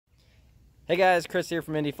Hey guys, Chris here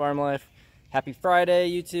from Indie Farm Life. Happy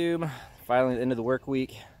Friday, YouTube. Finally the end of the work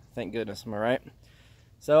week. Thank goodness, am I right?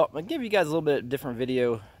 So I'm gonna give you guys a little bit different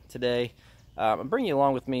video today. I'm bringing you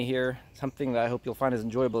along with me here, something that I hope you'll find as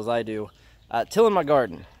enjoyable as I do. Tilling my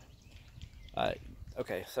garden.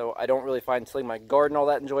 Okay, so I don't really find tilling my garden all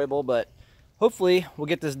that enjoyable, but hopefully we'll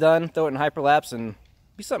get this done, throw it in hyper-lapse, and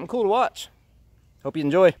be something cool to watch. Hope you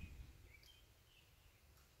enjoy.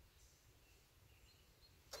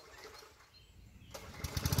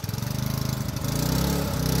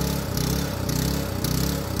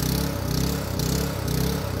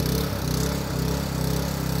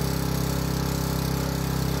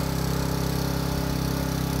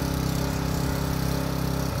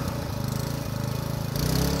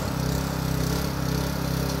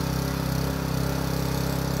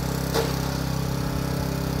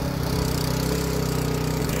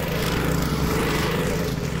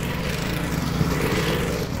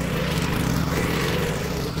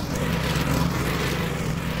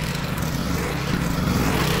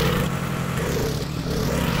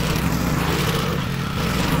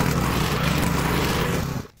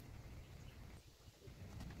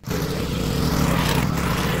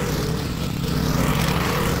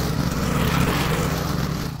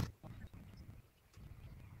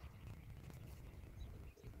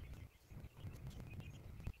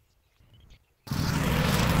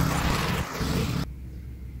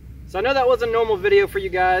 So I know that wasn't a normal video for you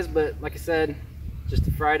guys, but like I said, just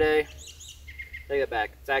a Friday. Take that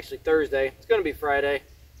back. It's actually Thursday. It's going to be Friday.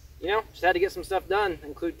 You know, just had to get some stuff done,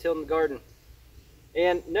 include tilling the garden.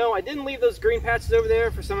 And no, I didn't leave those green patches over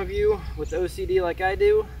there for some of you with OCD like I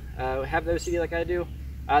do. Have the OCD like I do.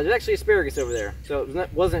 There's actually asparagus over there, so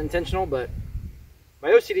it wasn't intentional, but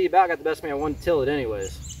my OCD about got the best of me. I wanted to till it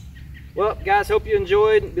anyways. Well, guys, hope you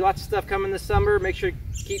enjoyed. There'll be lots of stuff coming this summer. Make sure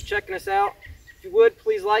to keep checking us out. If you would,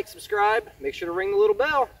 please like, subscribe, make sure to ring the little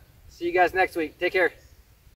bell. See you guys next week. Take care.